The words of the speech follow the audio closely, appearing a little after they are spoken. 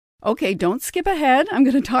Okay, don't skip ahead. I'm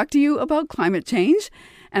going to talk to you about climate change.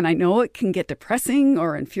 And I know it can get depressing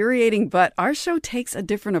or infuriating, but our show takes a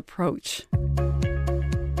different approach.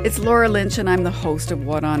 It's Laura Lynch, and I'm the host of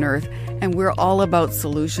What on Earth, and we're all about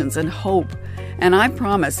solutions and hope. And I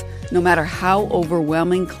promise, no matter how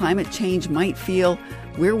overwhelming climate change might feel,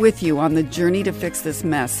 we're with you on the journey to fix this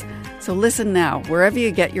mess. So listen now, wherever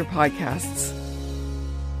you get your podcasts.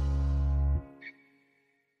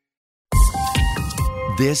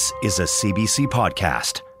 This is a CBC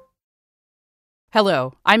podcast.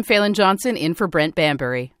 Hello, I'm Phelan Johnson in for Brent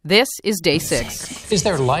Banbury. This is Day 6. Is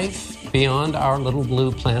there life beyond our little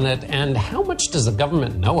blue planet, and how much does the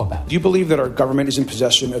government know about it? Do you believe that our government is in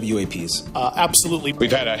possession of UAPs? Absolutely.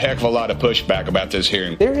 We've had a heck of a lot of pushback about this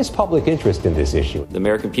hearing. There is public interest in this issue. The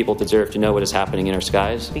American people deserve to know what is happening in our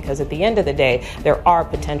skies. Because at the end of the day, there are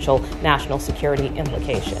potential national security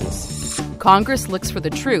implications. Congress looks for the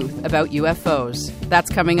truth about UFOs. That's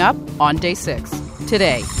coming up on Day 6.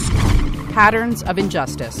 Today, patterns of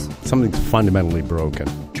injustice. Something's fundamentally broken.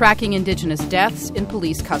 Tracking Indigenous deaths in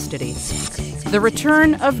police custody. The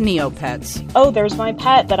return of Neopets. Oh, there's my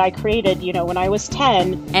pet that I created, when I was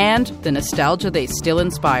 10. And the nostalgia they still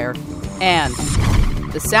inspire. And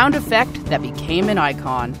the sound effect that became an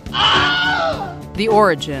icon. The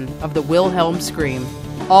origin of the Wilhelm Scream.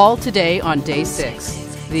 All today on Day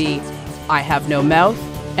 6. The I have no mouth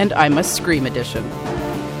and I must scream edition.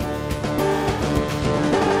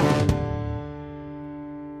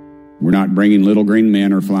 We're not bringing little green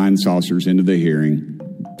men or flying saucers into the hearing.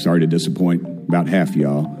 Sorry to disappoint about half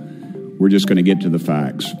y'all. We're just going to get to the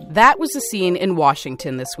facts. That was the scene in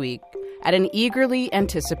Washington this week at an eagerly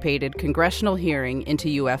anticipated congressional hearing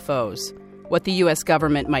into UFOs, what the U.S.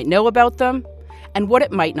 government might know about them, and what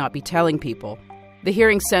it might not be telling people. The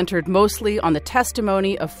hearing centered mostly on the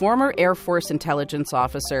testimony of former Air Force intelligence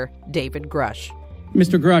officer David Grush.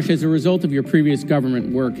 Mr. Grush, as a result of your previous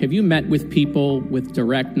government work, have you met with people with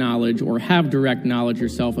direct knowledge or have direct knowledge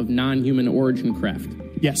yourself of non-human origin craft?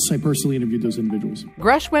 Yes, I personally interviewed those individuals.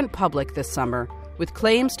 Grush went public this summer with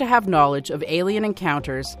claims to have knowledge of alien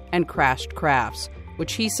encounters and crashed crafts,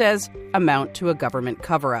 which he says amount to a government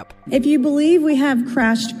cover-up. If you believe we have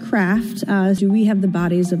crashed craft, do we have the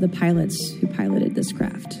bodies of the pilots who piloted this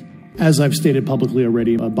craft? As I've stated publicly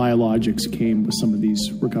already, biologics came with some of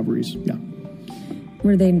these recoveries, yeah.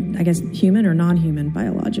 Were they, human or non-human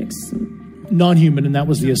biologics? Non-human, and that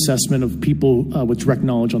was the assessment of people with direct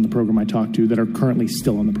knowledge on the program I talked to that are currently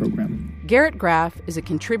still on the program. Garrett Graff is a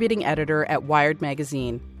contributing editor at Wired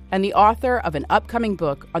magazine and the author of an upcoming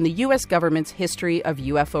book on the U.S. government's history of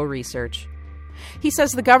UFO research. He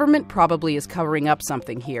says the government probably is covering up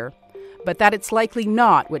something here, but that it's likely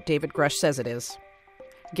not what David Grush says it is.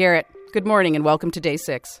 Garrett, good morning and welcome to Day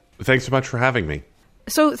 6. Thanks so much for having me.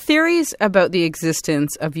 So theories about the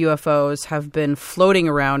existence of UFOs have been floating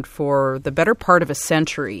around for the better part of a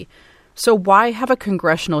century. So why have a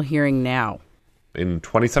congressional hearing now? In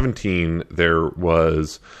 2017, there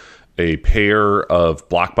was a pair of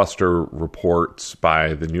blockbuster reports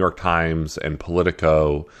by the New York Times and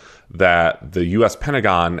Politico that the U.S.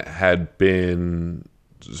 Pentagon had been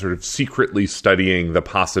sort of secretly studying the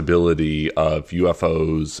possibility of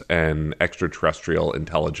UFOs and extraterrestrial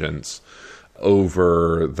intelligence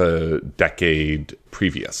over the decade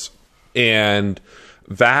previous. And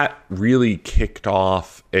that really kicked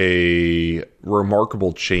off a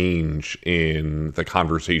remarkable change in the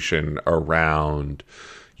conversation around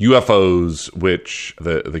UFOs, which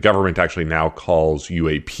the government actually now calls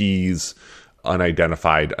UAPs,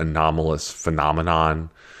 unidentified anomalous phenomenon,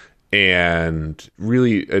 and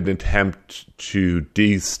really an attempt to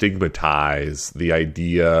destigmatize the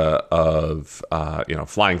idea of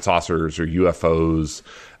flying saucers or UFOs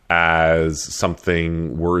as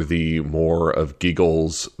something worthy more of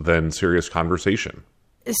giggles than serious conversation.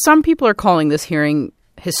 Some people are calling this hearing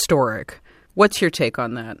historic. What's your take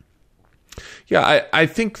on that? Yeah, I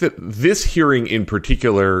think that this hearing in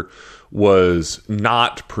particular was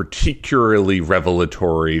not particularly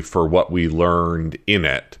revelatory for what we learned in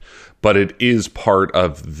it, but it is part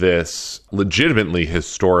of this legitimately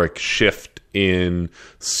historic shift in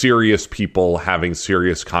serious people having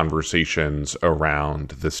serious conversations around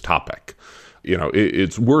this topic.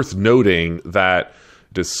 It's worth noting that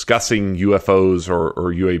discussing UFOs or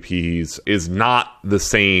UAPs is not the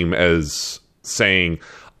same as saying,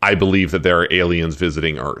 I believe that there are aliens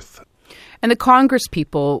visiting Earth. And the Congress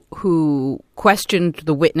people who questioned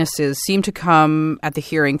the witnesses seem to come at the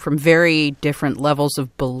hearing from very different levels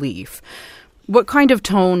of belief. What kind of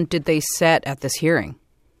tone did they set at this hearing?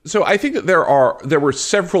 So I think that there were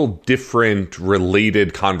several different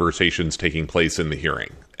related conversations taking place in the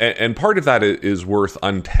hearing. And part of that is worth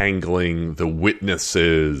untangling the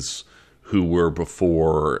witnesses who were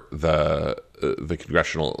before the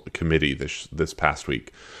Congressional Committee this past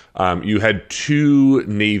week. You had 2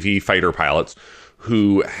 Navy fighter pilots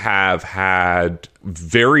who have had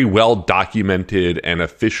very well documented and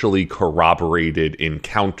officially corroborated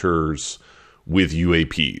encounters with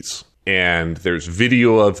UAPs. And there's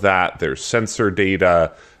video of that, there's sensor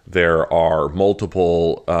data, there are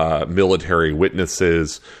multiple military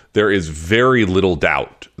witnesses. There is very little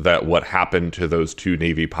doubt that what happened to those 2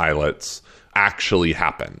 Navy pilots actually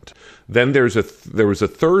happened. Then there was a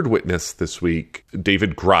third witness this week,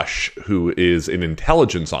 David Grush, who is an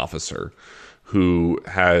intelligence officer who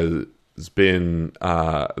has been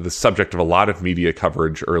the subject of a lot of media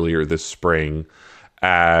coverage earlier this spring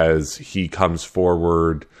as he comes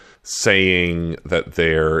forward saying that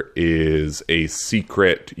there is a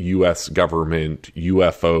secret U.S. government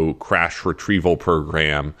UFO crash retrieval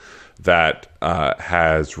program that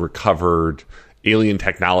has recovered alien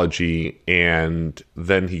technology, and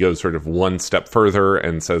then he goes sort of one step further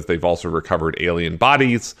and says they've also recovered alien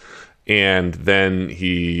bodies, and then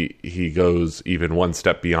he goes even one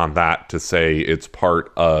step beyond that to say it's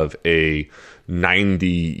part of a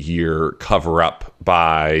 90-year cover-up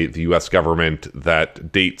by the U.S. government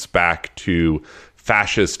that dates back to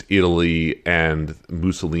fascist Italy and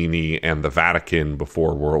Mussolini and the Vatican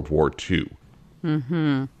before World War II.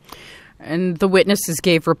 Mm-hmm. And the witnesses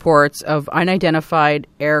gave reports of unidentified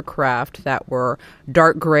aircraft that were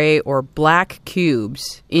dark gray or black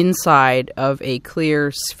cubes inside of a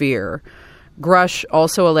clear sphere. Grush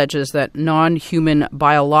also alleges that non-human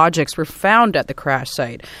biologics were found at the crash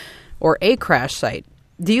site, or a crash site.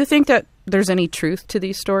 Do you think that there's any truth to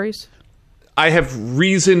these stories? I have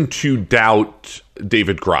reason to doubt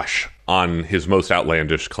David Grush on his most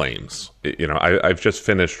outlandish claims. You know, I've just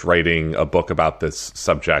finished writing a book about this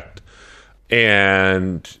subject,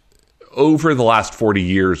 and over the last 40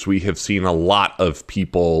 years, we have seen a lot of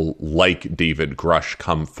people like David Grush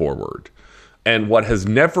come forward. And what has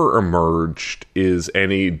never emerged is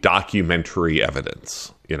any documentary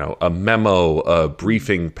evidence. You know, a memo, a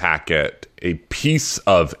briefing packet, a piece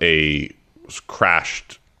of a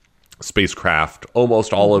crashed spacecraft.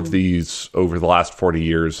 Almost all of these over the last 40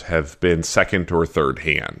 years have been second or third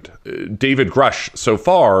hand. David Grush, so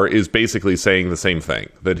far, is basically saying the same thing,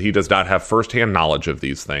 that he does not have firsthand knowledge of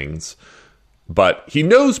these things, but he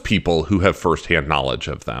knows people who have firsthand knowledge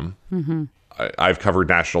of them. Mm-hmm. I've covered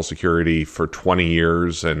national security for 20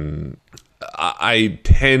 years, and I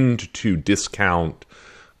tend to discount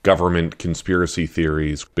government conspiracy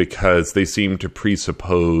theories because they seem to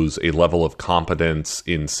presuppose a level of competence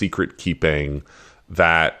in secret keeping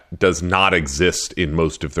that does not exist in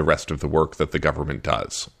most of the rest of the work that the government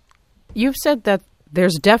does. You've said that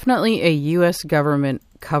there's definitely a U.S. government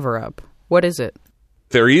cover-up. What is it?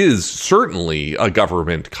 There is certainly a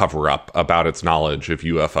government cover-up about its knowledge of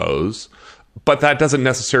UFOs, but that doesn't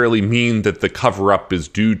necessarily mean that the cover-up is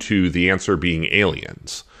due to the answer being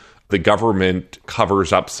aliens. The government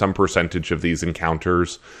covers up some percentage of these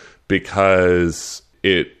encounters because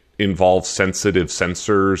it involves sensitive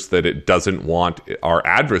sensors that it doesn't want our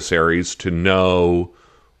adversaries to know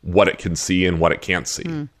what it can see and what it can't see.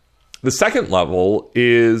 Mm. The second level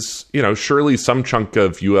is, you know, surely some chunk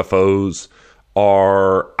of UFOs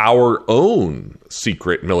are our own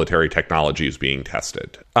secret military technologies being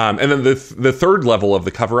tested. And then the third level of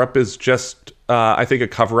the cover-up is just, I think, a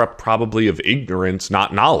cover-up probably of ignorance,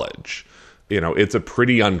 not knowledge. You know, it's a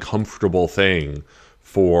pretty uncomfortable thing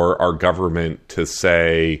for our government to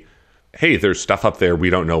say, hey, there's stuff up there, we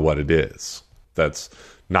don't know what it is. That's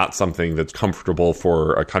not something that's comfortable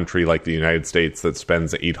for a country like the United States that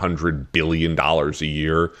spends $800 billion a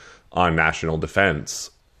year on national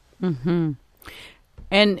defense. Mm-hmm.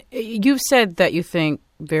 And you've said that you think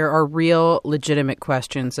there are real legitimate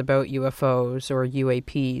questions about UFOs or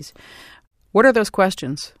UAPs. What are those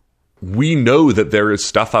questions? We know that there is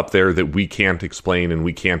stuff up there that we can't explain and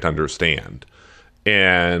we can't understand.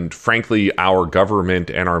 And frankly, our government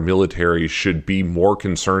and our military should be more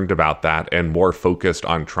concerned about that and more focused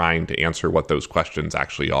on trying to answer what those questions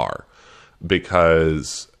actually are.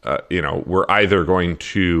 Because, we're either going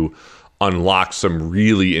to unlock some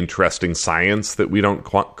really interesting science that we don't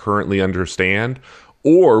currently understand,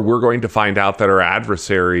 or we're going to find out that our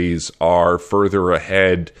adversaries are further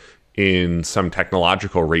ahead in some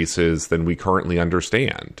technological races than we currently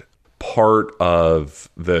understand. Part of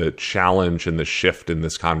the challenge and the shift in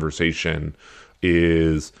this conversation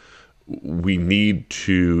is we need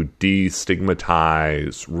to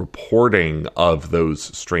destigmatize reporting of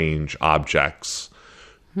those strange objects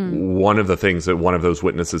One of the things that one of those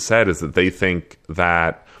witnesses said is that they think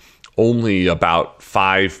that only about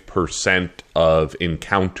 5% of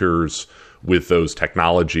encounters with those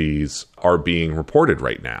technologies are being reported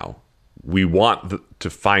right now. We want to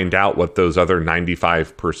find out what those other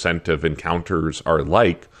 95% of encounters are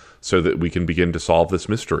like so that we can begin to solve this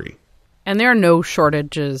mystery. And there are no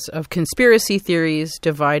shortages of conspiracy theories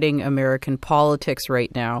dividing American politics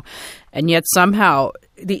right now. And yet somehow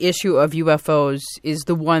the issue of UFOs is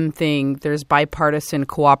the one thing there's bipartisan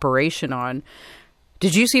cooperation on.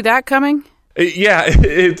 Did you see that coming? Yeah,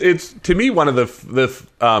 it's to me one of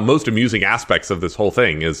the most amusing aspects of this whole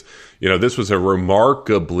thing is, this was a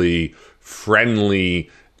remarkably friendly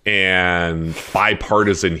and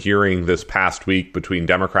bipartisan hearing this past week between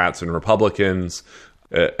Democrats and Republicans.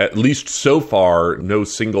 At least so far, no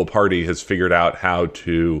single party has figured out how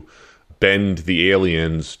to bend the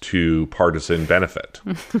aliens to partisan benefit.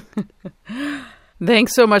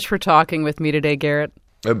 Thanks so much for talking with me today, Garrett.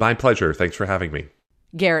 My pleasure. Thanks for having me.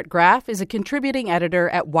 Garrett Graff is a contributing editor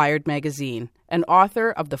at Wired Magazine, and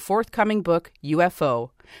author of the forthcoming book, UFO,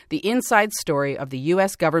 the inside story of the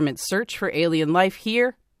U.S. government's search for alien life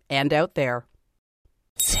here and out there.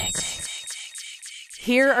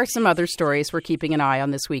 Here are some other stories we're keeping an eye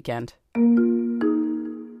on this weekend.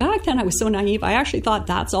 Back then, I was so naive. I actually thought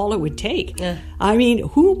that's all it would take. Yeah. I mean,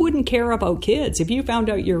 who wouldn't care about kids? If you found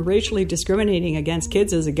out you're racially discriminating against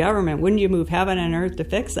kids as a government, wouldn't you move heaven and earth to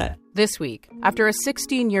fix it? This week, after a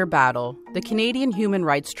 16-year battle, the Canadian Human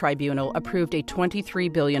Rights Tribunal approved a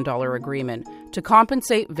 $23 billion agreement to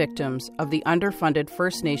compensate victims of the underfunded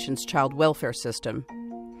First Nations child welfare system.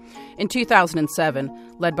 In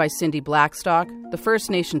 2007, led by Cindy Blackstock, the First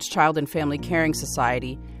Nations Child and Family Caring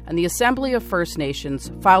Society and the Assembly of First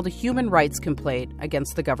Nations filed a human rights complaint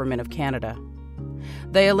against the Government of Canada.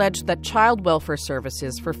 They alleged that child welfare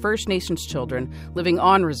services for First Nations children living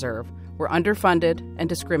on reserve were underfunded and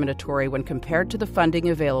discriminatory when compared to the funding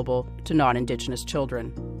available to non-Indigenous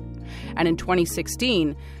children. And in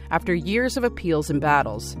 2016, after years of appeals and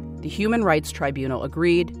battles, the Human Rights Tribunal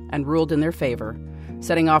agreed and ruled in their favor,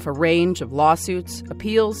 setting off a range of lawsuits,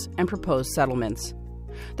 appeals, and proposed settlements.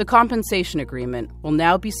 The compensation agreement will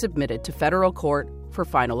now be submitted to federal court for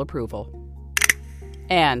final approval.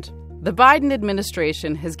 And the Biden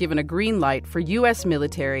administration has given a green light for U.S.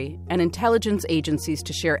 military and intelligence agencies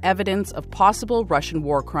to share evidence of possible Russian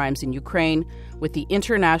war crimes in Ukraine with the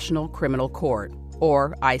International Criminal Court,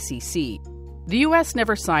 or ICC. The U.S.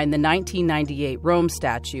 never signed the 1998 Rome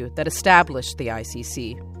Statute that established the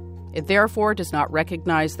ICC. It therefore does not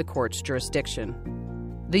recognize the court's jurisdiction.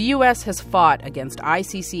 The U.S. has fought against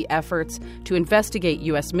ICC efforts to investigate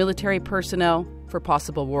U.S. military personnel for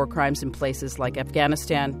possible war crimes in places like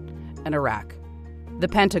Afghanistan and Iraq. The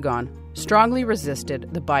Pentagon strongly resisted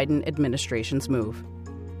the Biden administration's move.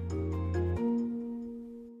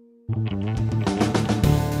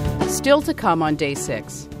 Still to come on Day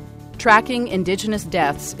 6, tracking Indigenous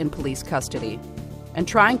deaths in police custody and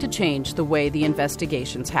trying to change the way the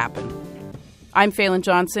investigations happen. I'm Phelan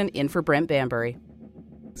Johnson, in for Brent Banbury.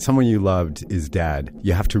 Someone you loved is dead.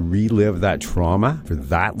 You have to relive that trauma for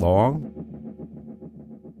that long?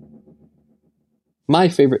 My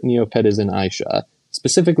favorite Neopet is an Aisha,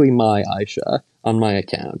 specifically my Aisha, on my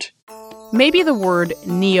account. Maybe the word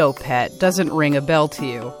Neopet doesn't ring a bell to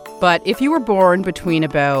you, but if you were born between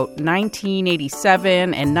about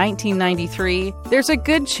 1987 and 1993, there's a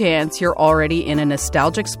good chance you're already in a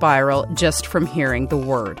nostalgic spiral just from hearing the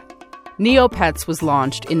word. Neopets was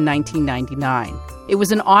launched in 1999. It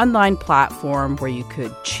was an online platform where you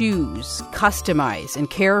could choose, customize, and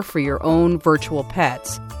care for your own virtual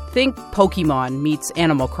pets. Think Pokemon meets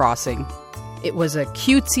Animal Crossing. It was a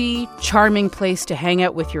cutesy, charming place to hang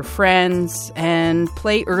out with your friends and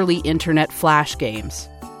play early internet flash games.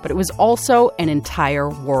 But it was also an entire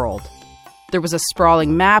world. There was a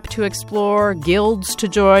sprawling map to explore, guilds to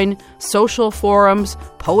join, social forums,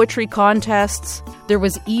 poetry contests. There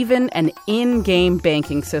was even an in-game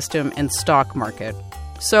banking system and stock market.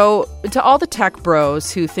 So, to all the tech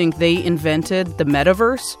bros who think they invented the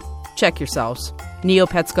metaverse, check yourselves.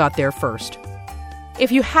 Neopets got there first.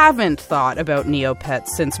 If you haven't thought about Neopets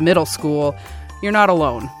since middle school, you're not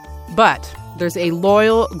alone. But there's a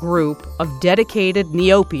loyal group of dedicated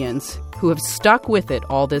Neopians who have stuck with it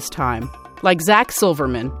all this time. Like Zach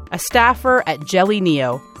Silverman, a staffer at Jelly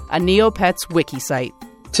Neo, a Neopets wiki site.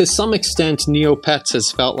 To some extent, Neopets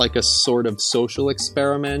has felt like a sort of social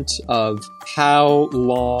experiment of how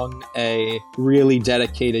long a really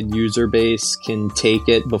dedicated user base can take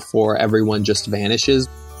it before everyone just vanishes.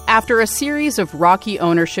 After a series of rocky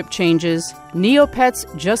ownership changes, Neopets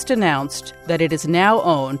just announced that it is now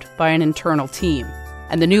owned by an internal team.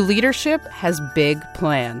 and the new leadership has big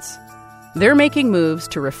plans. They're making moves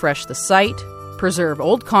to refresh the site, preserve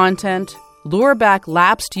old content, lure back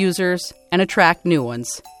lapsed users, and attract new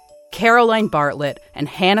ones. Caroline Bartlett and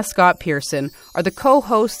Hannah Scott Pearson are the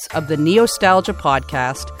co-hosts of the Neostalgia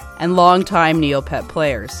podcast and longtime Neopet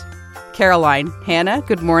players. Caroline, Hannah,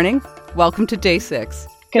 good morning. Welcome to Day 6.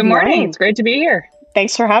 Good morning. It's great to be here.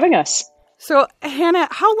 Thanks for having us. So, Hannah,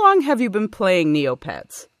 how long have you been playing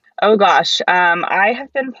Neopets? Oh, gosh. I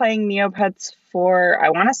have been playing Neopets for,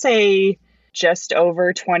 I want to say, just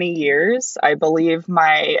over 20 years. I believe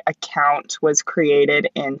my account was created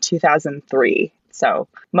in 2003. So,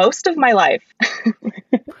 most of my life.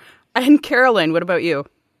 And Caroline, what about you?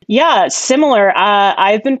 Yeah, similar.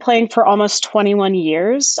 I've been playing for almost 21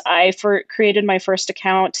 years. I created my first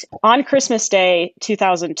account on Christmas Day,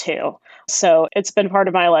 2002. So it's been part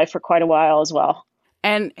of my life for quite a while as well.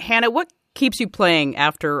 And Hannah, what keeps you playing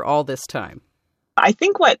after all this time? I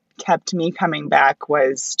think what kept me coming back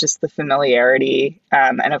was just the familiarity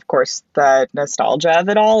and, of course, the nostalgia of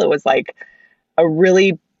it all. It was like a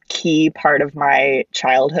really key part of my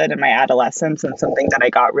childhood and my adolescence, and something that I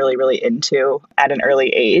got really, really into at an early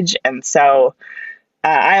age. And so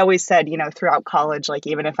I always said, throughout college, like,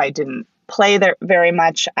 even if I didn't play there very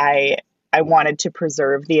much, I wanted to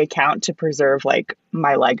preserve the account, to preserve like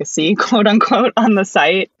my legacy, quote unquote, on the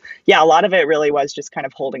site. Yeah, a lot of it really was just kind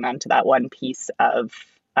of holding on to that one piece of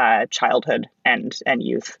childhood and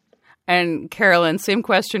youth. And Carolyn, same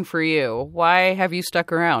question for you. Why have you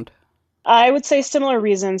stuck around? I would say similar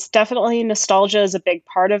reasons. Definitely nostalgia is a big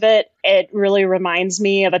part of it. It really reminds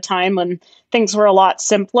me of a time when things were a lot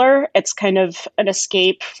simpler. It's kind of an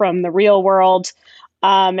escape from the real world.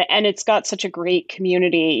 And it's got such a great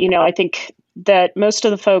community. I think that most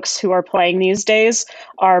of the folks who are playing these days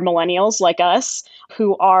are millennials like us,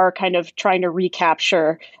 who are kind of trying to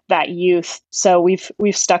recapture that youth. So we've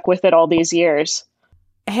stuck with it all these years.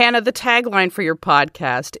 Hannah, the tagline for your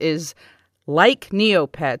podcast is, like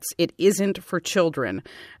Neopets, it isn't for children.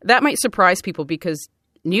 That might surprise people because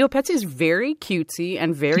Neopets is very cutesy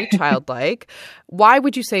and very childlike. Why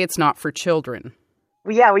would you say it's not for children?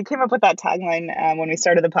 Yeah, we came up with that tagline when we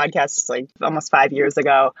started the podcast like almost 5 years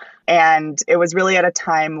ago. And it was really at a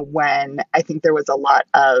time when I think there was a lot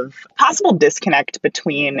of possible disconnect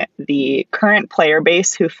between the current player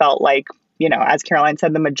base, who felt like, as Caroline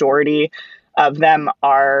said, the majority of them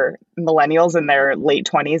are millennials in their late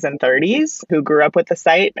 20s and 30s who grew up with the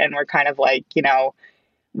site and were kind of like,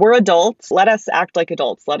 we're adults. Let us act like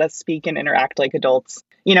adults. Let us speak and interact like adults.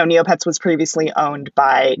 Neopets was previously owned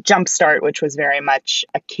by Jumpstart, which was very much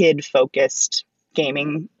a kid-focused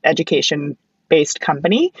gaming education-based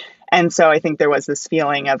company. And so I think there was this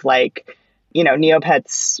feeling of like,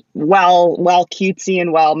 Neopets, well cutesy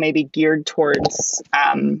and maybe geared towards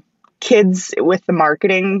kids with the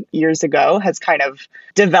marketing years ago, has kind of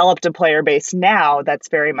developed a player base now that's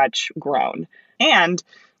very much grown. And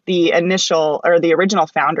the original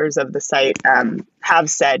founders of the site have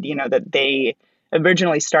said, that they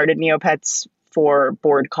originally started Neopets for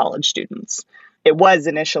bored college students. It was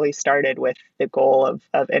initially started with the goal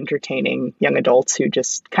of entertaining young adults who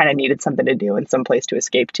just kind of needed something to do and some place to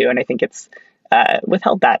escape to. And I think it's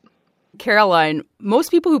withheld that. Caroline,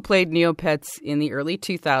 most people who played Neopets in the early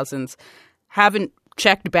 2000s haven't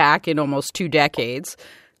checked back in almost 2 decades.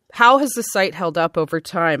 How has the site held up over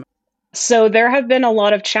time? So there have been a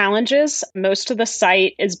lot of challenges. Most of the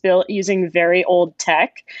site is built using very old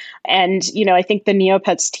tech. And, I think the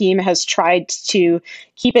Neopets team has tried to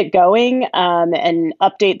keep it going and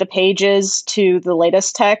update the pages to the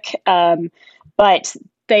latest tech. But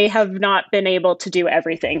they have not been able to do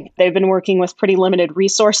everything. They've been working with pretty limited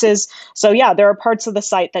resources. So yeah, there are parts of the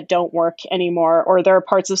site that don't work anymore, or there are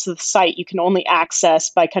parts of the site you can only access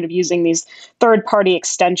by kind of using these third-party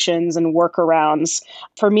extensions and workarounds.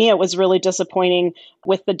 For me, it was really disappointing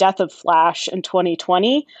with the death of Flash in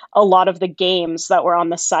 2020. A lot of the games that were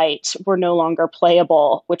on the site were no longer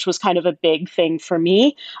playable, which was kind of a big thing for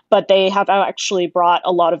me. But they have actually brought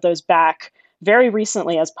a lot of those back very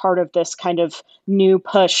recently as part of this kind of new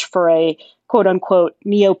push for a quote unquote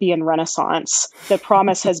Neopian renaissance. The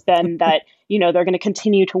promise has been that, they're going to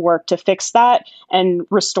continue to work to fix that and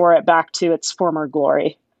restore it back to its former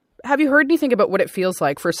glory. Have you heard anything about what it feels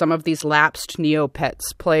like for some of these lapsed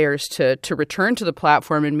Neopets players to return to the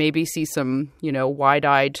platform and maybe see some,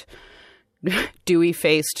 wide-eyed,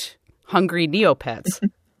 dewy-faced, hungry Neopets?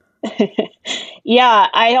 Yeah,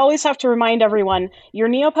 I always have to remind everyone, your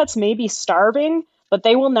Neopets may be starving, but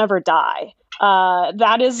they will never die.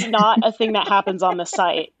 That is not a thing that happens on the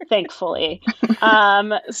site, thankfully.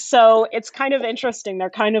 So it's kind of interesting. They're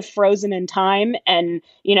kind of frozen in time, and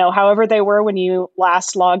however they were when you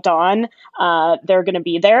last logged on, they're going to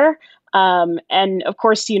be there. And of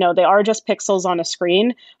course, they are just pixels on a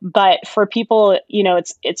screen, but for people,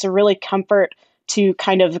 it's a really comfort to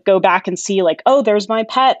kind of go back and see like, oh, there's my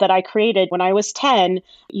pet that I created when I was 10.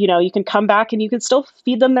 You can come back and you can still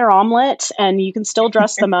feed them their omelet and you can still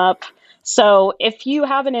dress them up. So if you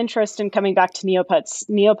have an interest in coming back to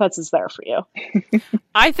Neopets is there for you.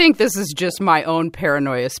 I think this is just my own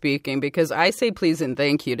paranoia speaking, because I say please and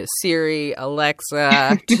thank you to Siri,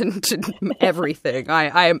 Alexa, to everything.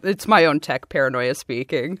 It's my own tech paranoia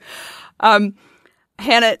speaking.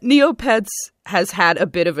 Hannah, Neopets has had a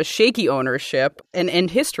bit of a shaky ownership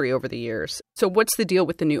and history over the years. So what's the deal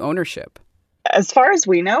with the new ownership? As far as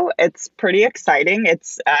we know, it's pretty exciting.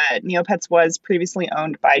 Neopets was previously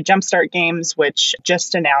owned by Jumpstart Games, which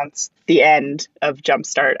just announced the end of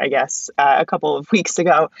Jumpstart, I guess, a couple of weeks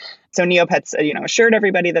ago. So Neopets, assured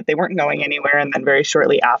everybody that they weren't going anywhere, and then very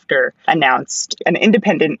shortly after announced an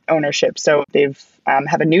independent ownership. So they've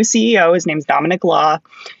have a new CEO. His name's Dominic Law,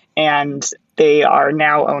 and they are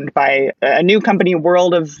now owned by a new company,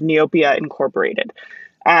 World of Neopia Incorporated.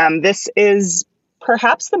 This is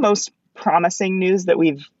perhaps the most promising news that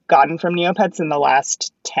we've gotten from Neopets in the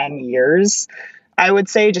last 10 years, I would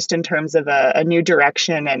say, just in terms of a new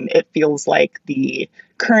direction. And it feels like the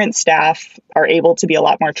current staff are able to be a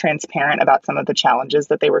lot more transparent about some of the challenges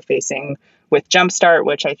that they were facing with Jumpstart,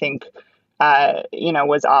 which I think,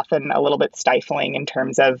 was often a little bit stifling in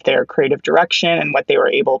terms of their creative direction and what they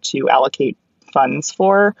were able to allocate funds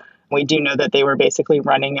for. We do know that they were basically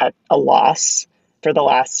running at a loss for the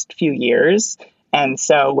last few years. And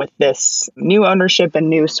so with this new ownership and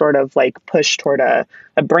new sort of like push toward a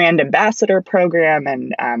brand ambassador program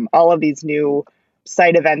and all of these new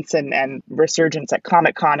site events and resurgence at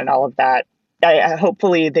Comic-Con and all of that,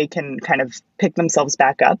 hopefully they can kind of pick themselves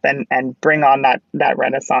back up and bring on that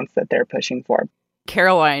renaissance that they're pushing for.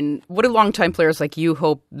 Caroline, what do longtime players like you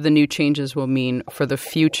hope the new changes will mean for the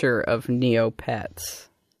future of Neopets?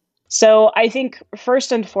 So I think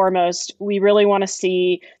first and foremost, we really want to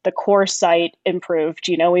see the core site improved.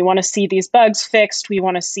 We want to see these bugs fixed. We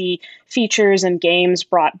want to see features and games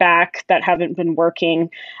brought back that haven't been working.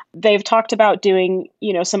 They've talked about doing,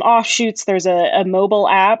 some offshoots. There's a mobile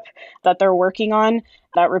app that they're working on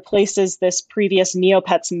that replaces this previous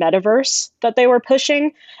Neopets metaverse that they were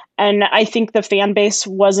pushing. And I think the fan base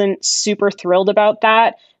wasn't super thrilled about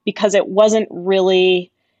that because it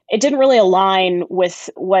didn't really align with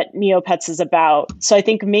what Neopets is about. So I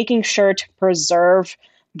think making sure to preserve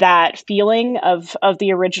that feeling of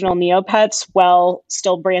the original Neopets while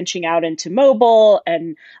still branching out into mobile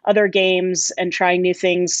and other games and trying new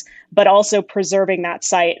things, but also preserving that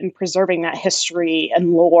site and preserving that history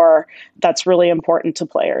and lore that's really important to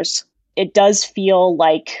players. It does feel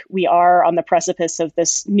like we are on the precipice of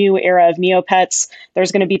this new era of Neopets.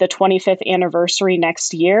 There's going to be the 25th anniversary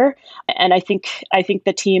next year. And I think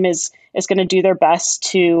the team is going to do their best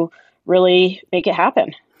to really make it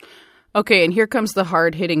happen. Okay, and here comes the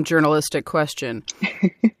hard-hitting journalistic question.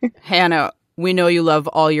 Hannah, we know you love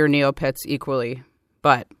all your Neopets equally,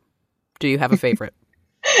 but do you have a favorite?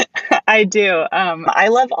 I do. I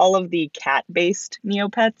love all of the cat-based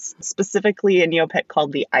Neopets, specifically a Neopet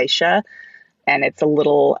called the Aisha, and it's a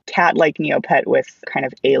little cat-like Neopet with kind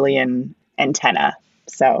of alien antenna.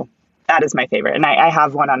 So that is my favorite, and I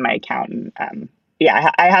have one on my account. And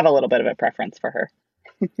I have a little bit of a preference for her.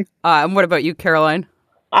 And what about you, Caroline?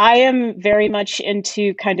 I am very much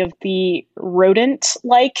into kind of the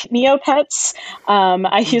rodent-like Neopets.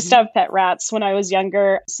 I used to have pet rats when I was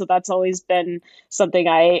younger, so that's always been something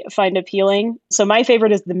I find appealing. So my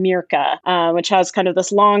favorite is the Mirka, which has kind of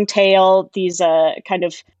this long tail, these kind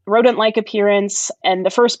of rodent-like appearance. And the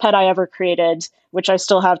first pet I ever created, which I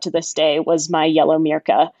still have to this day, was my yellow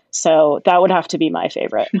Mirka. So that would have to be my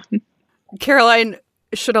favorite. Caroline,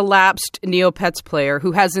 should a lapsed Neopets player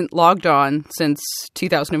who hasn't logged on since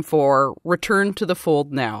 2004 return to the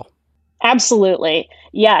fold now? Absolutely.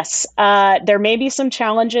 Yes. There may be some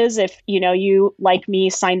challenges if, you, like me,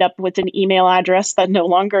 signed up with an email address that no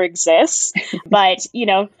longer exists. But,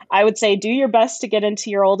 I would say do your best to get into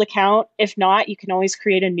your old account. If not, you can always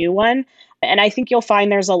create a new one. And I think you'll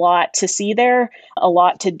find there's a lot to see there, a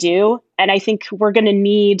lot to do. And I think we're going to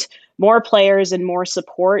need more players and more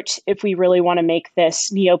support if we really want to make this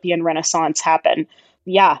Neopian Renaissance happen.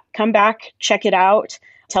 Yeah, come back, check it out,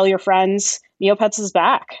 tell your friends, Neopets is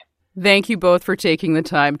back. Thank you both for taking the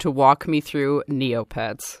time to walk me through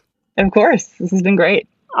Neopets. Of course, this has been great.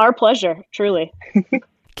 Our pleasure, truly.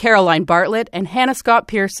 Caroline Bartlett and Hannah Scott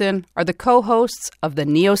Pearson are the co-hosts of the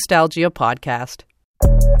Neostalgia podcast.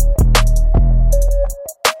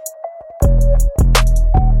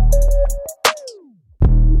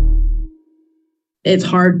 It's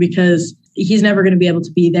hard because he's never going to be able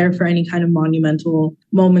to be there for any kind of monumental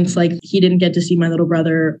moments. Like, he didn't get to see my little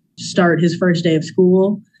brother start his first day of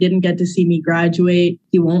school. He didn't get to see me graduate.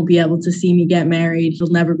 He won't be able to see me get married.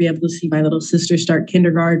 He'll never be able to see my little sister start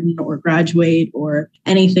kindergarten or graduate or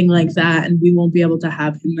anything like that. And we won't be able to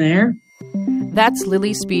have him there. That's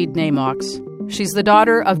Lily Speed Namox. She's the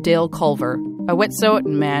daughter of Dale Culver, a Wet'suwet'en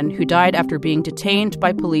man who died after being detained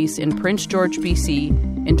by police in Prince George, BC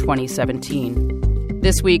in 2017.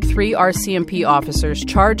 This week, 3 RCMP officers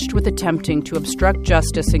charged with attempting to obstruct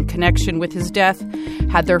justice in connection with his death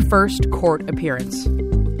had their first court appearance.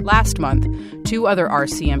 Last month, 2 other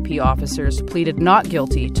RCMP officers pleaded not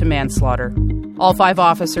guilty to manslaughter. All 5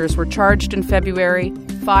 officers were charged in February,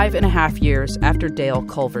 5.5 years after Dale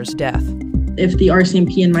Culver's death. If the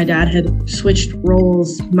RCMP and my dad had switched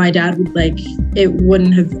roles, my dad would it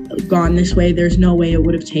wouldn't have gone this way. There's no way it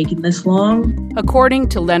would have taken this long. According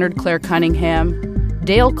to Leonard Clare Cunningham,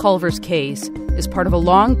 Dale Culver's case is part of a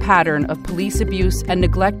long pattern of police abuse and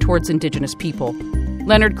neglect towards Indigenous people.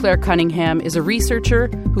 Leonard Clare Cunningham is a researcher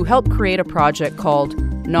who helped create a project called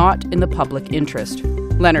Not in the Public Interest.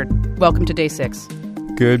 Leonard, welcome to Day 6.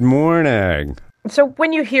 Good morning. So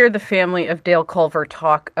when you hear the family of Dale Culver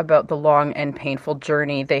talk about the long and painful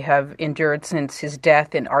journey they have endured since his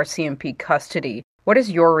death in RCMP custody, what is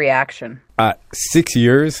your reaction? 6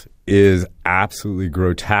 years is absolutely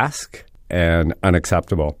grotesque and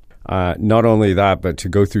unacceptable. Not only that, but to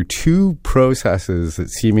go through 2 processes that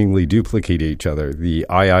seemingly duplicate each other, the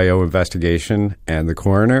IIO investigation and the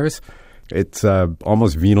coroner's, it's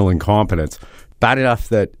almost venal incompetence. Bad enough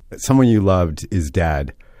that someone you loved is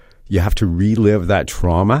dead. You have to relive that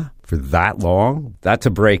trauma for that long. That's a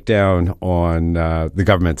breakdown on the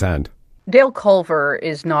government's end. Dale Culver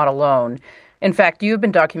is not alone. In fact, you've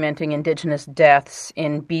been documenting Indigenous deaths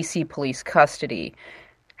in BC police custody.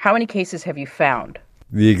 How many cases have you found?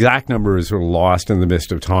 The exact numbers are lost in the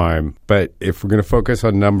mist of time, but if we're going to focus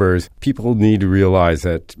on numbers, people need to realize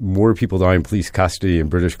that more people die in police custody in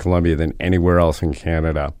British Columbia than anywhere else in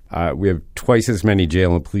Canada. We have twice as many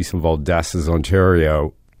jail and police-involved deaths as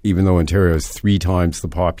Ontario, even though Ontario is 3 times the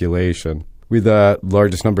population. We have the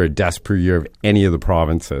largest number of deaths per year of any of the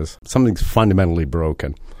provinces. Something's fundamentally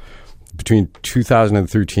broken. Between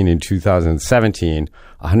 2013 and 2017,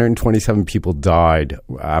 127 people died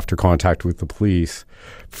after contact with the police.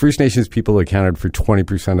 First Nations people accounted for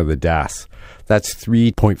 20% of the deaths. That's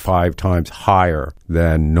 3.5 times higher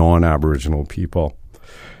than non-Aboriginal people.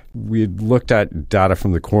 We had looked at data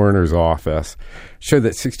from the coroner's office, showed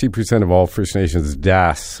that 60% of all First Nations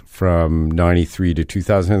deaths from 93 to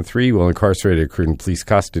 2003 while incarcerated occurred in police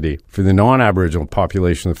custody. For the non-Aboriginal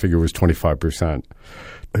population, the figure was 25%.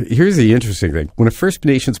 Here's the interesting thing. When a First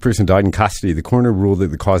Nations person died in custody, the coroner ruled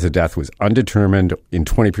that the cause of death was undetermined in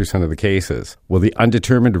 20% of the cases. Well, the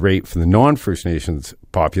undetermined rate for the non-First Nations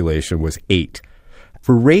population was 8.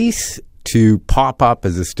 For race to pop up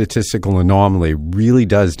as a statistical anomaly really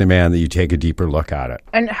does demand that you take a deeper look at it.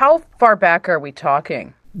 And how far back are we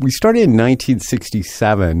talking? We started in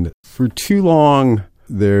 1967. For too long,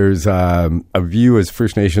 there's a view as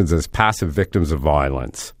First Nations as passive victims of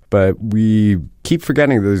violence. But we keep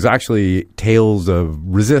forgetting that there's actually tales of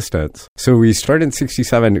resistance. So we started in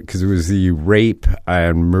 67 because it was the rape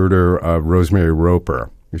and murder of Rosemary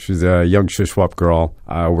Roper. She was a young Shuswap girl,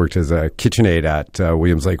 worked as a kitchen aide at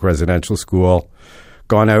Williams Lake Residential School,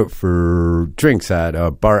 gone out for drinks at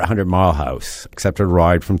a bar at 100 Mile House, accepted a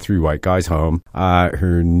ride from 3 white guys home.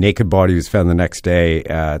 Her naked body was found the next day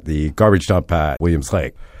at the garbage dump at Williams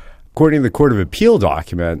Lake. According to the Court of Appeal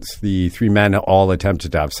documents, the 3 men all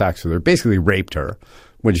attempted to have sex with her, basically raped her.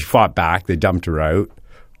 When she fought back, they dumped her out.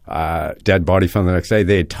 Dead body found the next day.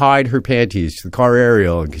 They had tied her panties to the car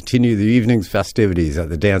aerial and continued the evening's festivities at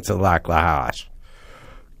the dance at Lac La Hache.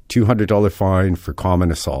 $200 fine for common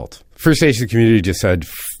assault. First Nations community just said,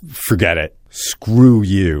 forget it. Screw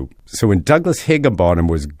you. So when Douglas Higginbottom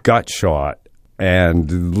was gut shot,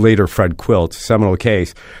 and later Fred Quilt's seminal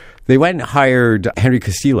case, they went and hired Henry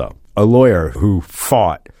Castillo, a lawyer who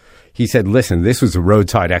fought. He said, listen, this was a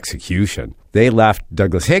roadside execution. They left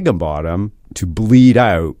Douglas Higginbottom to bleed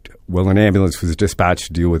out while an ambulance was dispatched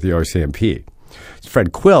to deal with the RCMP.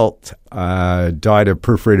 Fred Quilt died of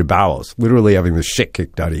perforated bowels, literally having the shit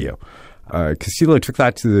kicked out of you. Castillo took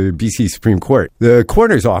that to the BC Supreme Court. The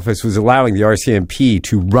coroner's office was allowing the RCMP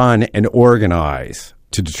to run and organize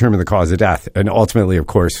to determine the cause of death and ultimately, of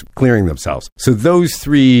course, clearing themselves. So those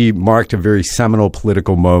three marked a very seminal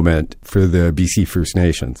political moment for the BC First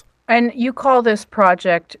Nations. And you call this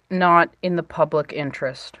project not in the public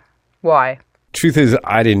interest. Why? Truth is,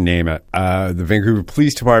 I didn't name it. The Vancouver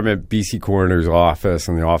Police Department, BC Coroner's Office,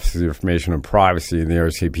 and the Office of Information and Privacy and the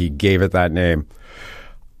RCMP gave it that name.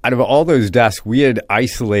 Out of all those deaths, we had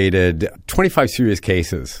isolated 25 serious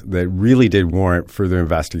cases that really did warrant further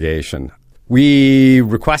investigation. We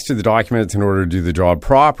requested the documents in order to do the job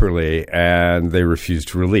properly, and they refused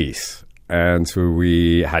to release. And so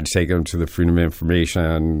we had to take them to the Freedom of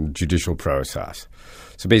Information judicial process.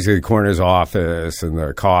 So basically the coroner's office and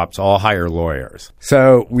the cops all hire lawyers.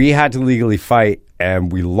 So we had to legally fight,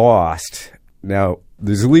 and we lost. Now,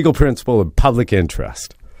 there's a legal principle of public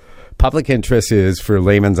interest. Public interest is, for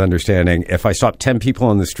layman's understanding, if I stop 10 people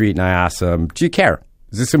on the street and I ask them, do you care?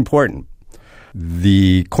 Is this important?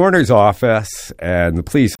 The coroner's office and the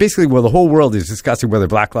police, basically, while the whole world is discussing whether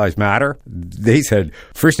Black Lives Matter, they said,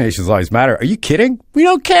 First Nations lives matter. Are you kidding? We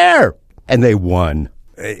don't care. And they won.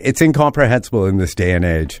 It's incomprehensible in this day and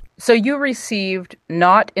age. So you received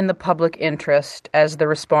not in the public interest as the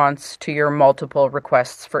response to your multiple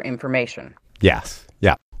requests for information. Yes.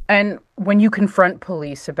 Yeah. And when you confront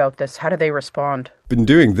police about this, how do they respond? Been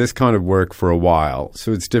doing this kind of work for a while,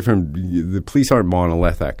 so it's different. The police aren't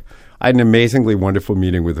monolithic. I had an amazingly wonderful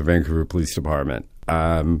meeting with the Vancouver Police Department.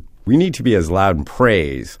 We need to be as loud in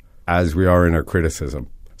praise as we are in our criticism.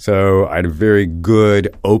 So I had a very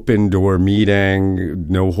good open-door meeting,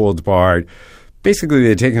 no holds barred. Basically,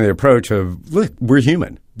 they'd taken the approach of, look, we're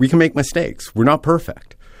human. We can make mistakes. We're not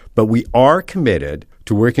perfect. But we are committed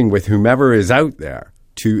to working with whomever is out there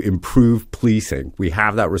to improve policing. We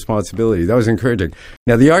have that responsibility. That was encouraging.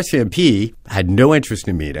 Now, the RCMP had no interest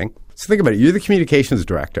in meeting. So think about it. You're the communications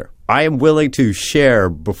director. I am willing to share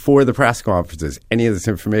before the press conferences any of this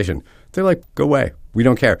information. They're like, go away. We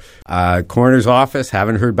don't care. Coroner's office,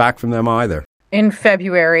 haven't heard back from them either. In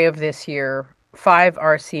February of this year, 5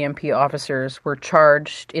 RCMP officers were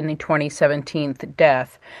charged in the 2017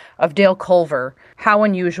 death of Dale Culver. How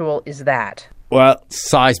unusual is that? Well,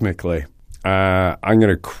 seismically. I'm going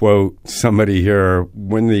to quote somebody here.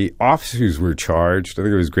 When the officers were charged, I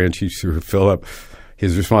think it was Grand Chief Sir Philip,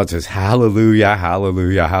 his response is, hallelujah,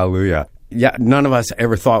 hallelujah, hallelujah. Yeah, none of us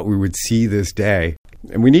ever thought we would see this day.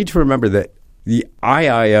 And we need to remember that the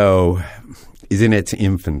IIO is in its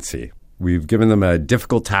infancy. We've given them a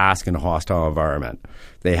difficult task in a hostile environment.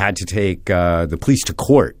 They had to take the police to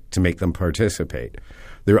court to make them participate.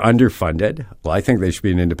 They're underfunded. Well, I think they should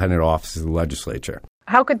be an independent office of the legislature.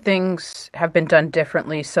 How could things have been done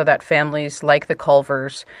differently so that families like the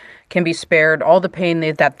Culvers can be spared all the pain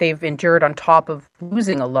that they've endured on top of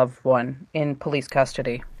losing a loved one in police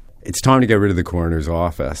custody? It's time to get rid of the coroner's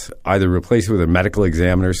office. Either replace it with a medical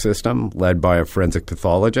examiner system led by a forensic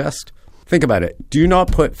pathologist. Think about it. Do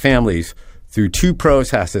not put families through 2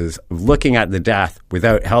 processes of looking at the death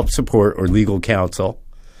without help, support, or legal counsel.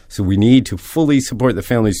 So we need to fully support the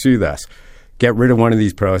families through this. Get rid of one of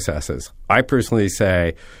these processes. I personally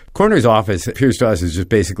say coroner's office appears to us as just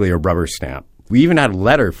basically a rubber stamp. We even had a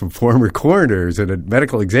letter from former coroners and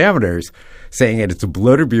medical examiners saying that it's a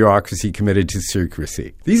bloated bureaucracy committed to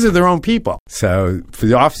secrecy. These are their own people. So for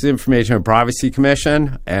the Office of Information and Privacy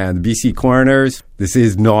Commission and the BC coroners, this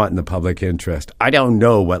is not in the public interest. I don't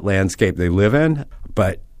know what landscape they live in,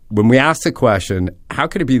 but when we ask the question, how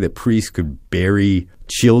could it be that priests could bury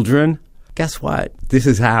children? Guess what? This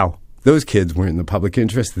is how. Those kids weren't in the public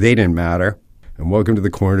interest. They didn't matter. And welcome to the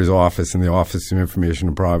coroner's office and the Office of Information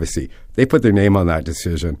and Privacy. They put their name on that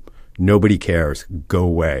decision. Nobody cares. Go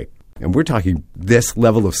away. And we're talking this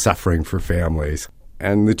level of suffering for families.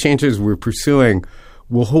 And the changes we're pursuing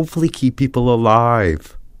will hopefully keep people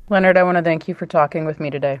alive. Leonard, I want to thank you for talking with me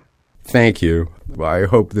today. Thank you. Well, I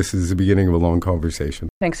hope this is the beginning of a long conversation.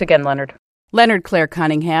 Thanks again, Leonard. Leonard Clare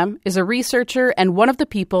Cunningham is a researcher and one of the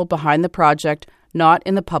people behind the project Not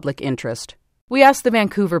in the Public Interest. We asked the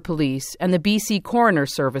Vancouver Police and the BC Coroner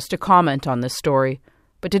Service to comment on this story,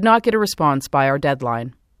 but did not get a response by our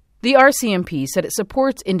deadline. The RCMP said it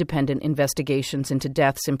supports independent investigations into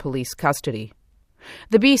deaths in police custody.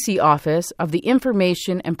 The BC Office of the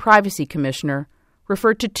Information and Privacy Commissioner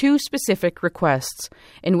referred to 2 specific requests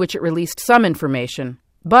in which it released some information,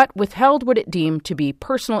 but withheld what it deemed to be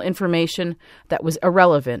personal information that was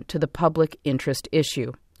irrelevant to the public interest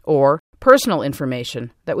issue, or personal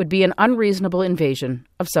information that would be an unreasonable invasion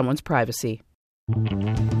of someone's privacy.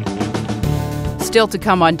 Still to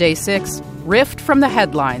come on Day 6, Rift from the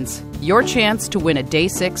Headlines, your chance to win a Day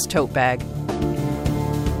 6 tote bag.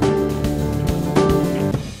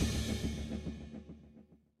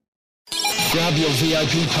 Grab Grab your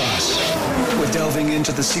VIP pass. We're delving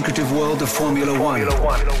into the secretive world of Formula One.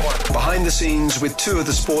 Behind the scenes with two of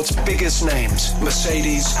the sport's biggest names,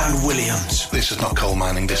 Mercedes and Williams. This is not coal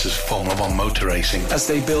mining, this is Formula One motor racing. As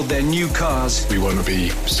they build their new cars. We want to be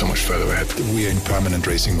so much further ahead. We're in permanent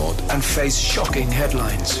racing mode. And face shocking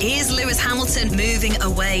headlines. Is Lewis Hamilton moving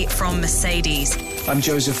away from Mercedes? I'm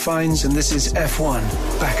Joseph Fiennes, and this is F1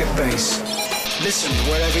 Back at Base. Listen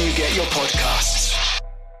wherever you get your podcasts.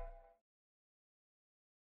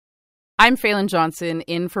 I'm Phelan Johnson,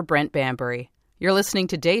 in for Brent Bambury. You're listening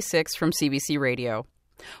to Day 6 from CBC Radio.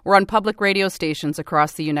 We're on public radio stations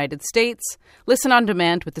across the United States. Listen on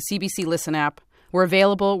demand with the CBC Listen app. We're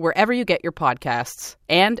available wherever you get your podcasts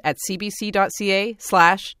and at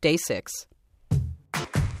cbc.ca/day6.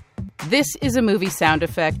 This is a movie sound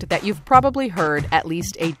effect that you've probably heard at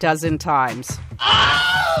least a dozen times.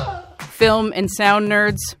 Film and sound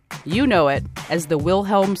nerds, you know it as the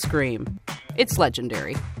Wilhelm Scream. It's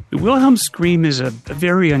legendary. The Wilhelm Scream is a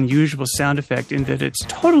very unusual sound effect in that it's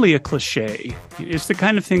totally a cliche. It's the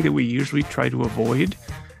kind of thing that we usually try to avoid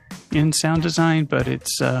in sound design, but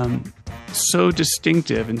it's so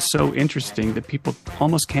distinctive and so interesting that people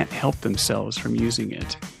almost can't help themselves from using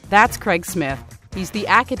it. That's Craig Smith. He's the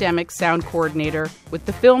academic sound coordinator with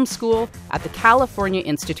the film school at the California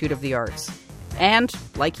Institute of the Arts. And,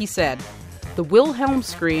 like he said, the Wilhelm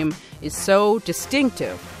Scream is so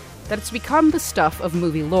distinctive that it's become the stuff of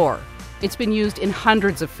movie lore. It's been used in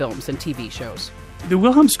hundreds of films and TV shows. The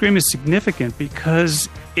Wilhelm Scream is significant because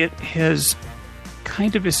it has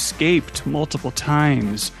kind of escaped multiple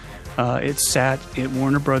times. It sat at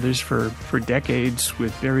Warner Brothers for decades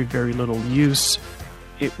with very, very little use.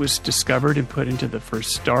 It was discovered and put into the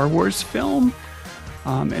first Star Wars film.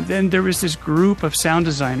 And then there was this group of sound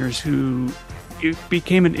designers who it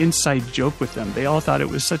became an inside joke with them. They all thought it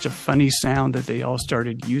was such a funny sound that they all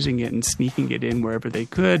started using it and sneaking it in wherever they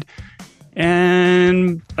could.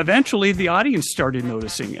 And eventually the audience started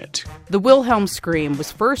noticing it. The Wilhelm Scream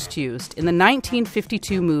was first used in the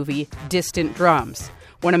 1952 movie Distant Drums,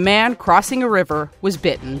 when a man crossing a river was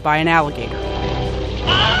bitten by an alligator.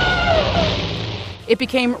 It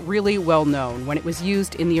became really well known when it was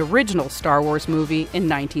used in the original Star Wars movie in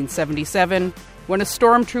 1977, when a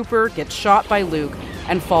stormtrooper gets shot by Luke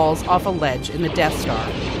and falls off a ledge in the Death Star.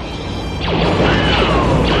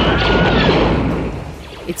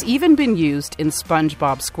 It's even been used in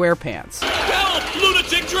SpongeBob SquarePants. Help!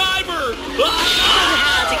 Lunatic driver!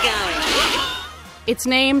 How's it going? It's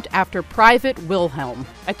named after Private Wilhelm,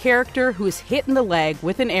 a character who is hit in the leg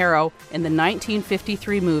with an arrow in the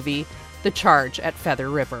 1953 movie The Charge at Feather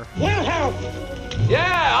River. Wilhelm!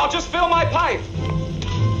 Yeah, I'll just fill my pipe.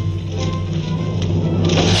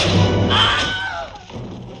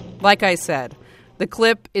 Like I said, the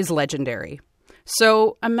clip is legendary.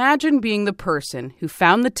 So imagine being the person who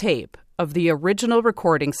found the tape of the original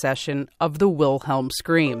recording session of the Wilhelm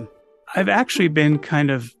Scream. I've actually been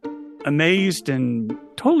kind of amazed and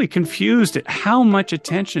totally confused at how much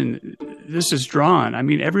attention this has drawn. I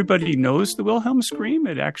mean, everybody knows the Wilhelm Scream.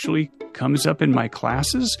 It actually comes up in my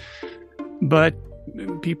classes, but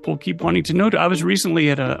people keep wanting to know. I was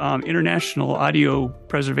recently at an international audio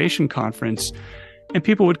preservation conference, and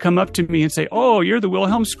people would come up to me and say, "Oh, you're the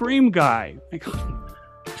Wilhelm Scream guy."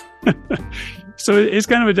 So it's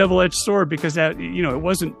kind of a double-edged sword because that, it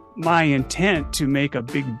wasn't my intent to make a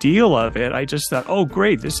big deal of it. I just thought, oh,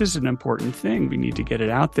 great, this is an important thing. We need to get it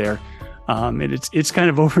out there. And it's kind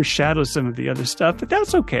of overshadowed some of the other stuff, but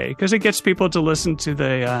that's okay because it gets people to listen to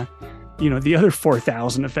the other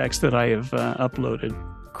 4,000 effects that I have uploaded.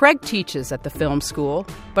 Craig teaches at the film school,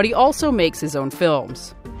 but he also makes his own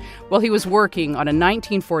films. While he was working on a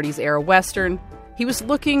 1940s-era Western, he was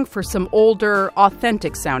looking for some older,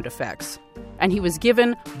 authentic sound effects. And he was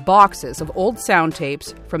given boxes of old sound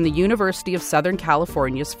tapes from the University of Southern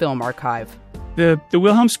California's Film Archive. The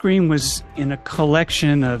Wilhelm Scream was in a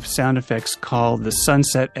collection of sound effects called the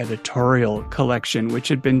Sunset Editorial Collection, which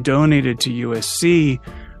had been donated to USC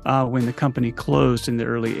when the company closed in the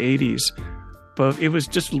early 80s. But it was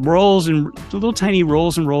just little tiny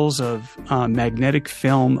rolls and rolls of magnetic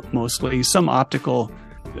film, mostly, some optical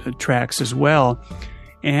tracks as well.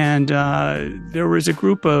 And there was a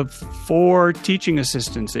group of 4 teaching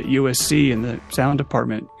assistants at USC in the sound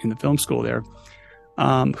department in the film school there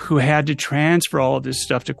who had to transfer all of this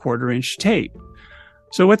stuff to quarter-inch tape.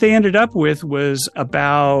 So what they ended up with was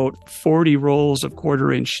about 40 rolls of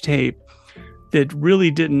quarter-inch tape that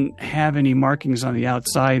really didn't have any markings on the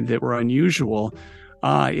outside that were unusual.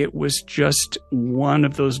 It was just one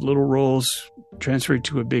of those little rolls transferred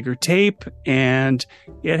to a bigger tape, and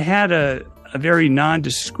it had a a very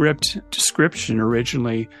nondescript description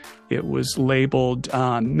originally. It was labeled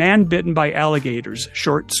 "Man Bitten by Alligators,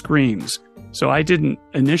 Short Screams." So I didn't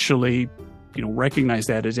initially, recognize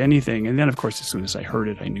that as anything. And then, of course, as soon as I heard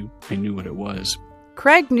it, I knew what it was.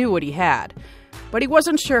 Craig knew what he had, but he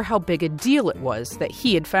wasn't sure how big a deal it was that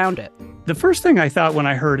he had found it. The first thing I thought when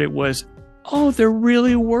I heard it was, oh, there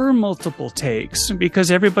really were multiple takes,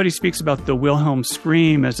 because everybody speaks about the Wilhelm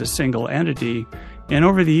Scream as a single entity. And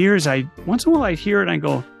over the years, once in a while I'd hear it and I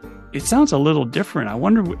go, it sounds a little different. I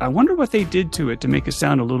wonder what they did to it to make it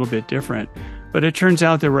sound a little bit different. But it turns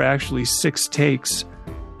out there were actually 6 takes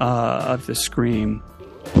of the scream.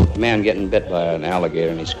 A man getting bit by an alligator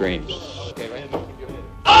and he screams. Okay, right?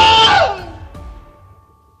 Oh!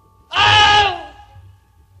 Oh!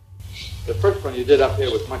 The first one you did up here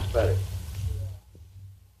was much better.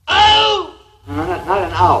 Oh! No, not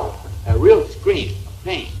an owl. A real scream of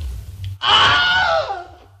pain. Oh!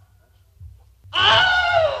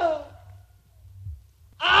 Oh!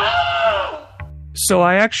 Oh! So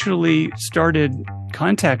I actually started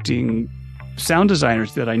contacting sound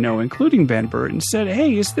designers that I know, including Ben Burt, and said,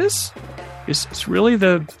 hey, is this really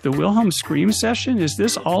the Wilhelm Scream session? Is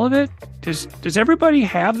this all of it? Does everybody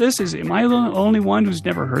have this? Am I the only one who's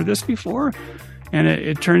never heard this before? And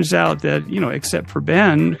it turns out that, except for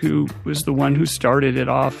Ben, who was the one who started it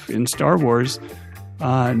off in Star Wars,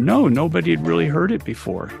 no, nobody had really heard it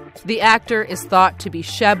before. The actor is thought to be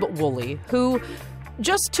Sheb Wooley, who,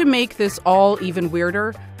 just to make this all even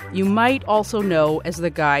weirder, you might also know as the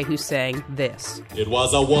guy who sang this. It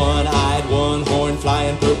was a one-eyed, one-horn,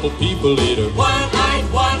 flying purple people eater. One-eyed,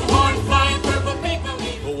 one-horn, flying purple people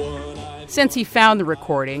eater. Since he found the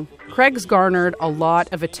recording, Craig's garnered a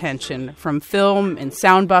lot of attention from film and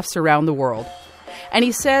sound buffs around the world. And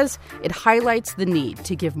he says it highlights the need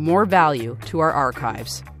to give more value to our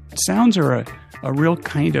archives. Sounds are a real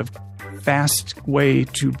kind of fast way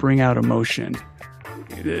to bring out emotion.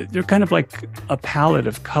 They're kind of like a palette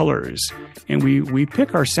of colors, and we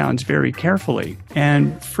pick our sounds very carefully.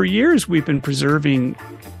 And for years, we've been preserving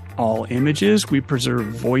all images, we preserve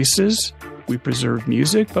voices, we preserve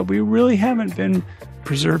music, but we really haven't been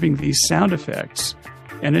preserving these sound effects.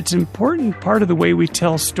 And it's an important part of the way we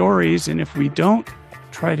tell stories, and if we don't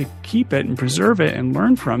try to keep it and preserve it and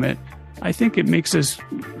learn from it, I think it makes us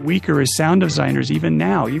weaker as sound designers even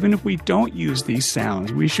now. Even if we don't use these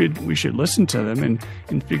sounds, we should listen to them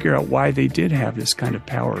and figure out why they did have this kind of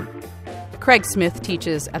power. Craig Smith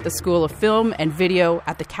teaches at the School of Film and Video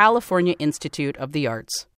at the California Institute of the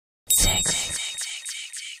Arts.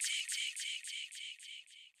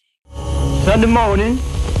 Sunday morning,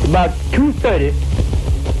 about 2:30,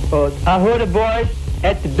 I heard a voice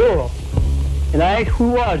at the door, and I asked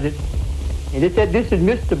who was it. And they said, this is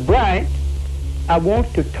Mr. Bryant. I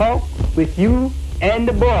want to talk with you and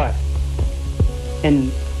the boy.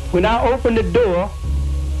 And when I opened the door,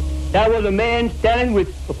 there was a man standing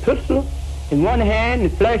with a pistol in one hand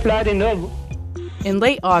and a flashlight in the other. In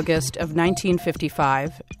late August of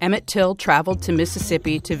 1955, Emmett Till traveled to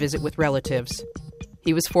Mississippi to visit with relatives.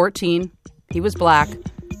 He was 14, he was black,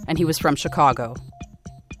 and he was from Chicago.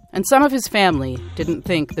 And some of his family didn't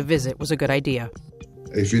think the visit was a good idea.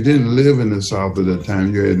 If you didn't live in the South at that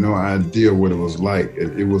time, you had no idea what it was like.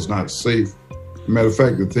 It was not safe. Matter of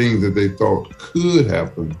fact, the things that they thought could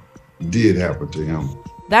happen did happen to him.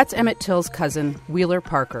 That's Emmett Till's cousin, Wheeler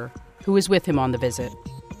Parker, who was with him on the visit.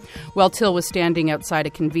 While Till was standing outside a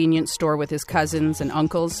convenience store with his cousins and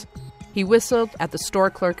uncles, he whistled at the store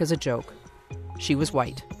clerk as a joke. She was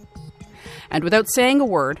white. And without saying a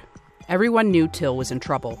word, everyone knew Till was in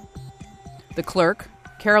trouble. The clerk,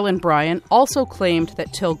 Carolyn Bryant, also claimed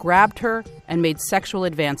that Till grabbed her and made sexual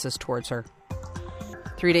advances towards her.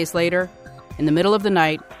 3 days later, in the middle of the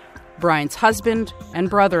night, Bryant's husband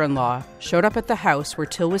and brother-in-law showed up at the house where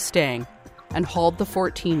Till was staying and hauled the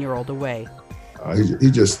 14-year-old away.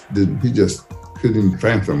 He just couldn't even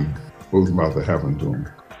fathom what was about to happen to him.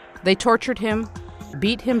 They tortured him,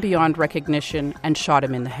 beat him beyond recognition, and shot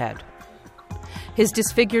him in the head. His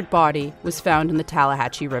disfigured body was found in the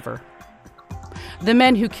Tallahatchie River. The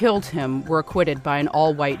men who killed him were acquitted by an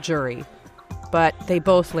all-white jury, but they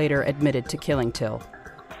both later admitted to killing Till.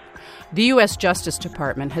 The U.S. Justice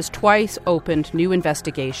Department has twice opened new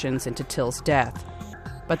investigations into Till's death,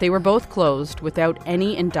 but they were both closed without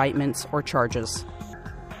any indictments or charges.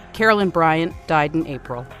 Carolyn Bryant died in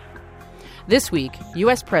April. This week,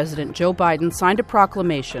 U.S. President Joe Biden signed a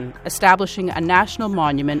proclamation establishing a national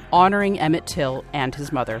monument honoring Emmett Till and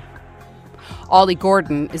his mother. Ollie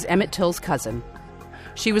Gordon is Emmett Till's cousin.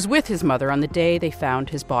 She was with his mother on the day they found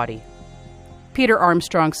his body. Peter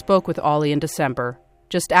Armstrong spoke with Ollie in December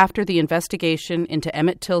just after the investigation into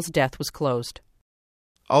Emmett Till's death was closed.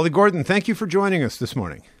 Ollie Gordon, thank you for joining us this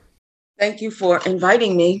morning. Thank you for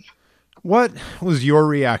inviting me. What was your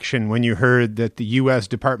reaction when you heard that the U.S.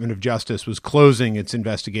 Department of Justice was closing its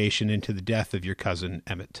investigation into the death of your cousin,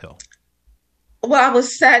 Emmett Till? Well, I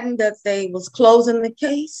was saddened that they was closing the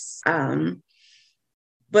case.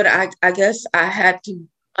 But I guess I had to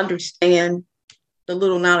understand the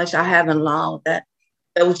little knowledge I have in law that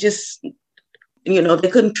it was just, they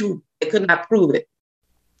could not prove it.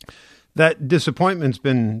 That disappointment's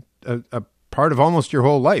been a part of almost your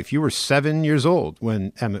whole life. You were 7 years old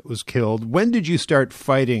when Emmett was killed. When did you start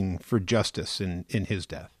fighting for justice in his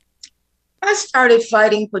death? I started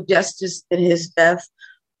fighting for justice in his death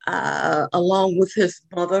along with his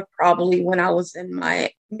mother, probably when I was in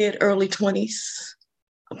my mid-early 20s.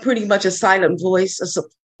 Pretty much a silent voice, a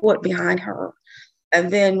support behind her.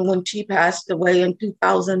 And then when she passed away in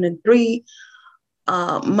 2003,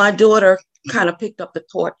 my daughter kind of picked up the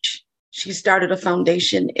torch. She started a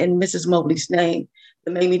foundation in Mrs. Mobley's name,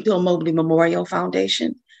 the Mamie Till Mobley Memorial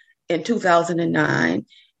Foundation, in 2009.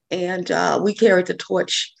 And we carried the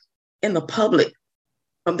torch in the public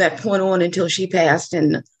from that point on until she passed.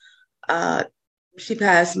 And she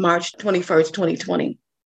passed March 21st, 2020,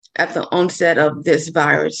 at the onset of this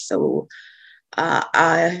virus. So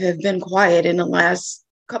I have been quiet in the last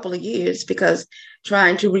couple of years because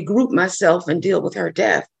trying to regroup myself and deal with her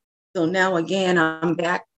death. So now again, I'm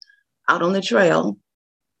back out on the trail,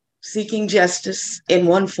 seeking justice in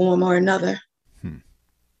one form or another.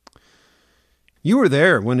 You were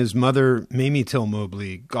there when his mother, Mamie Till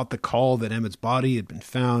Mobley, got the call that Emmett's body had been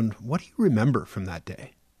found. What do you remember from that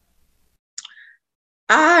day?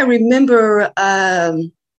 I remember, as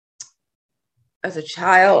a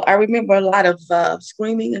child, I remember a lot of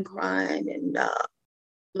screaming and crying and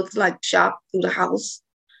looked like shock through the house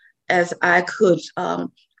as I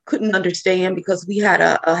couldn't understand because we had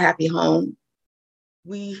a happy home.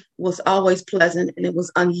 We was always pleasant, and it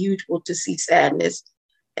was unusual to see sadness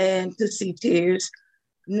and to see tears,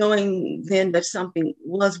 knowing then that something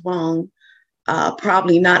was wrong,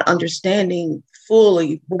 probably not understanding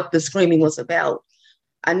fully what the screaming was about.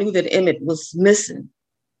 I knew that Emmett was missing,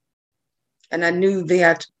 and I knew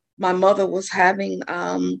that my mother was having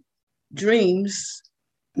dreams.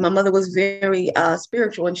 My mother was very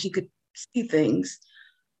spiritual, and she could see things.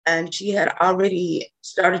 And she had already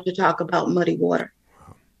started to talk about muddy water.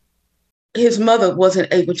 His mother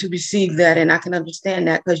wasn't able to receive that, and I can understand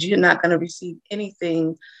that because you're not going to receive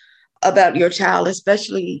anything about your child,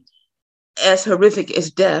 especially as horrific as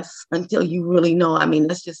death, until you really know. I mean,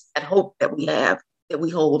 that's just that hope that we have, that we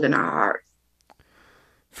hold in our heart.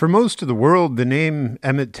 For most of the world, the name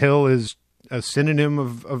Emmett Till is a synonym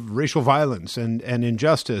of racial violence and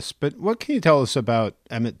injustice. But what can you tell us about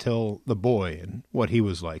Emmett Till, the boy, and what he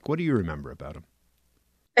was like? What do you remember about him?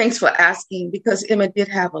 Thanks for asking, because Emmett did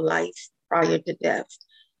have a life prior to death.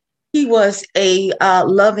 He was a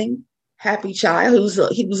loving, happy child.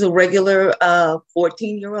 He was a regular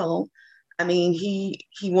 14-year-old. I mean, he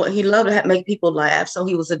loved to make people laugh, so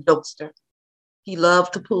he was a jokester. He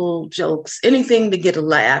loved to pull jokes, anything to get a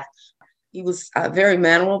laugh. He was very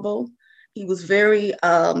mannerable. He was very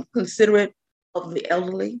considerate of the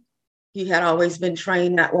elderly. He had always been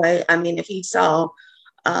trained that way. I mean, if he saw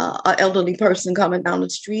an elderly person coming down the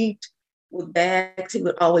street with bags, he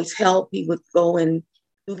would always help. He would go and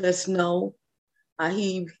do their snow.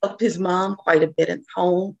 He helped his mom quite a bit at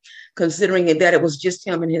home, considering that it was just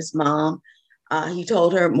him and his mom. He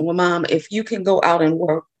told her, well, Mom, if you can go out and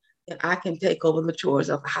work, then I can take over the chores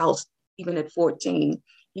of the house, even at 14.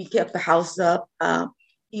 He kept the house up.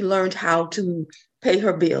 He learned how to pay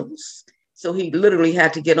her bills. So he literally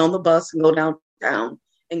had to get on the bus and go downtown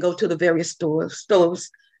and go to the various stores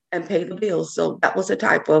and pay the bills. So that was the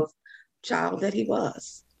type of child that he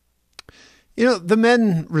was. You know, the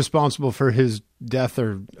men responsible for his death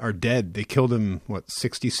are dead. They killed him,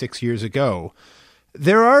 66 years ago.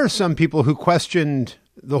 There are some people who questioned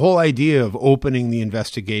the whole idea of opening the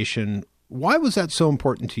investigation. Why was that so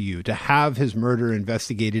important to you, to have his murder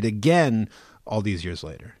investigated again all these years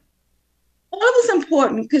later? Well, it was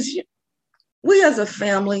important because we as a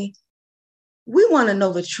family, we want to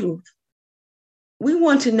know the truth. We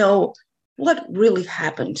want to know what really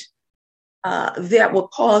happened that would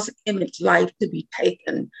cause Emmett's life to be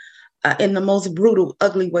taken in the most brutal,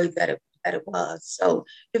 ugly way that it was. So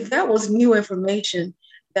if that was new information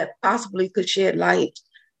that possibly could shed light,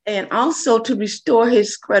 and also to restore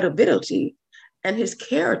his credibility and his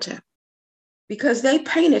character, because they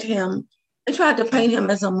tried to paint him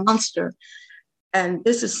as a monster. And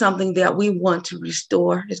this is something that we want to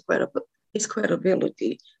restore, his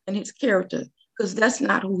credibility and his character, because that's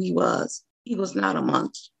not who he was. He was not a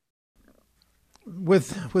monster.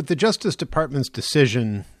 With the Justice Department's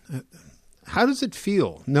decision, how does it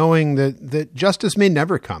feel knowing that justice may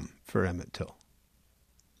never come for Emmett Till?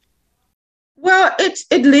 Well,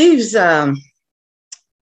 it leaves a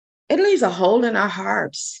hole in our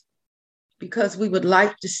hearts because we would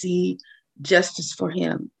like to see justice for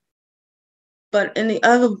him. But in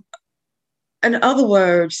other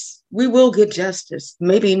words, we will get justice.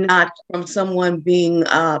 Maybe not from someone being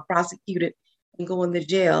prosecuted and going to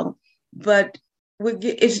jail, but we're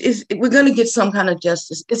going to get some kind of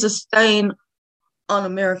justice. It's a stain on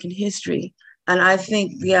American history, and I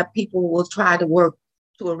think people will try to work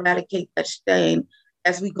to eradicate that stain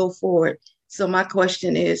as we go forward. So my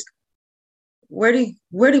question is, where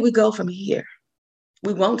do we go from here?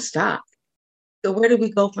 We won't stop. So where do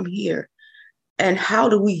we go from here? And how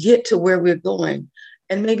do we get to where we're going?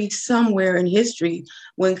 And maybe somewhere in history,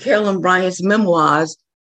 when Carolyn Bryant's memoirs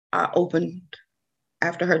are opened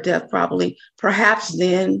after her death, probably, perhaps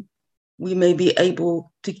then we may be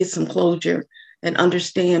able to get some closure and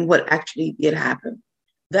understand what actually did happen.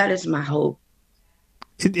 That is my hope.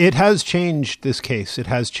 It has changed this case. It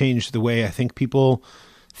has changed the way I think people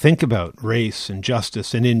think about race and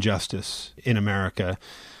justice and injustice in America.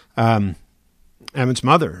 Emmett's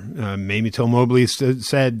mother, Mamie Till Mobley,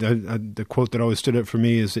 said, the quote that always stood out for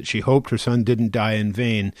me is that she hoped her son didn't die in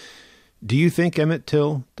vain. Do you think Emmett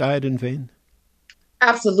Till died in vain?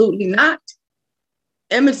 Absolutely not.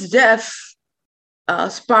 Emmett's death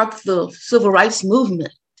sparked the civil rights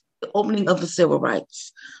movement, the opening of the civil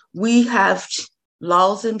rights. We have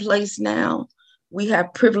laws in place now. We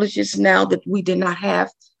have privileges now that we did not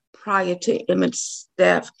have prior to Emmett's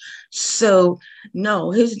death. So,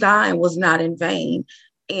 no, his dying was not in vain.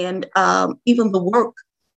 And even the work,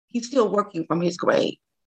 he's still working from his grave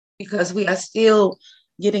because we are still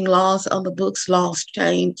getting laws on the books, laws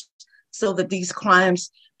changed so that these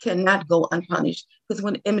crimes cannot go unpunished. Because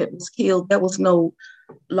when Emmett was killed, there was no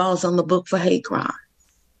laws on the book for hate crime.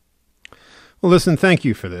 Well, listen, thank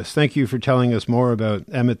you for this. Thank you for telling us more about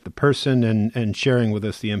Emmett the person and sharing with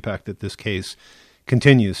us the impact that this case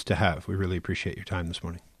continues to have. We really appreciate your time this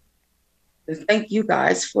morning. Thank you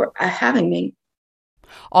guys for having me.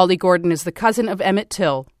 Ollie Gordon is the cousin of Emmett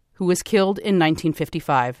Till, who was killed in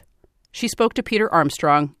 1955. She spoke to Peter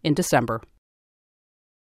Armstrong in December.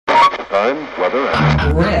 Time, weather,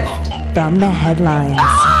 and Rift from the headlines.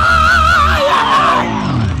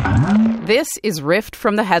 This is Rift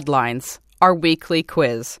from the Headlines, our weekly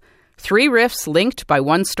quiz. 3 riffs linked by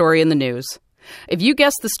one story in the news. If you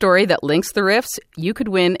guess the story that links the riffs, you could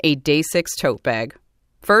win a Day 6 tote bag.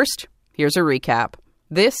 First, here's a recap.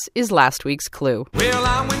 This is last week's clue. Well,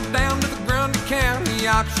 I went down to the Grundy County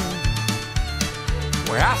auction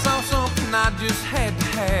where I saw something I just had to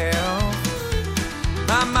have.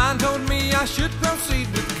 My mind told me I should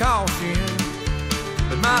proceed with caution,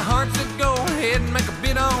 but my heart said go ahead and make a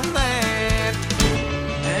bid on that.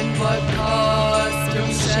 And what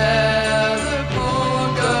costume shall the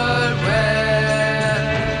poor girl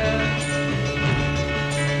wear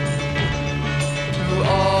to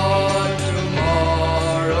all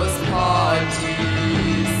tomorrow's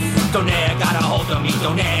parties? Donaire got a hold of me,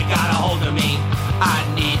 Donaire got a hold of me. I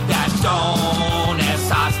need that donaire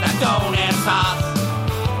sauce, that donaire sauce.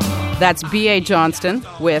 That's B.A. Johnston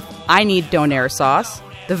with I Need Donaire Sauce,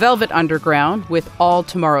 The Velvet Underground with All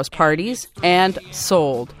Tomorrow's Parties, and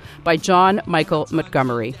Sold by John Michael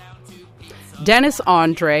Montgomery. Dennis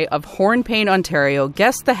Andre of Hornpain, Ontario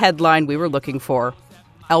guessed the headline we were looking for.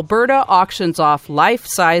 Alberta auctions off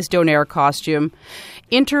life-size Donaire costume.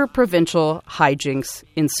 Interprovincial hijinks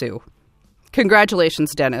ensue.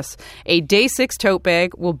 Congratulations, Dennis. A Day 6 tote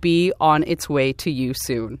bag will be on its way to you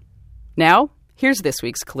soon. Now, here's this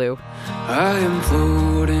week's clue. I am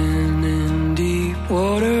floating in deep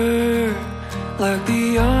water like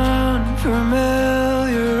the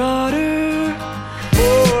unfamiliar otter.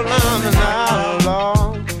 Oh, I'm not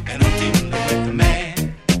alone, and I'm dealing with the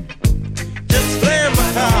man. Just playing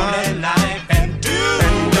my part in life and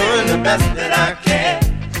doing the best that I can.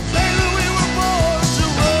 Baby, we were born to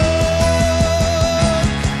run.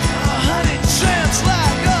 Honey tramps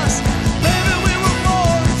like us. Baby, we were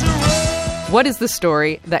born to run. What is the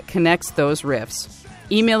story that connects those riffs?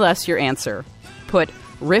 Email us your answer. Put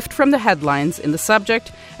Rift from the Headlines in the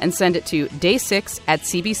subject and send it to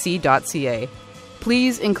day6@cbc.ca.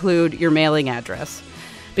 Please include your mailing address,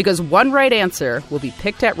 because one right answer will be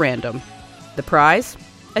picked at random. The prize?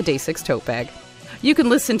 A Day 6 tote bag. You can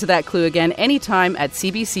listen to that clue again anytime at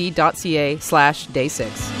cbc.ca/day6.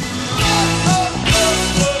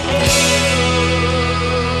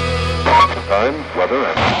 time, weather,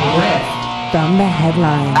 and Rift from the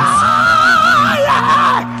headlines.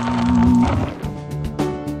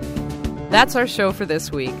 That's our show for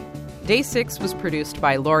this week. Day 6 was produced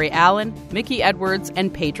by Lori Allen, Mickey Edwards,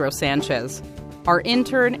 and Pedro Sanchez. Our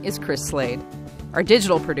intern is Chris Slade. Our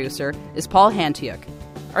digital producer is Paul Hantiuk.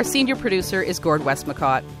 Our senior producer is Gord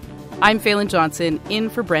Westmacott. I'm Phelan Johnson, in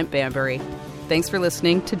for Brent Banbury. Thanks for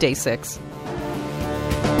listening to Day 6.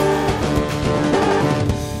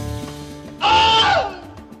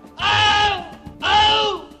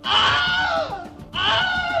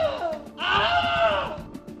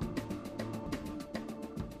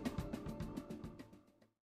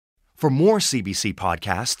 For more CBC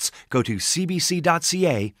podcasts, go to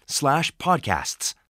cbc.ca/podcasts.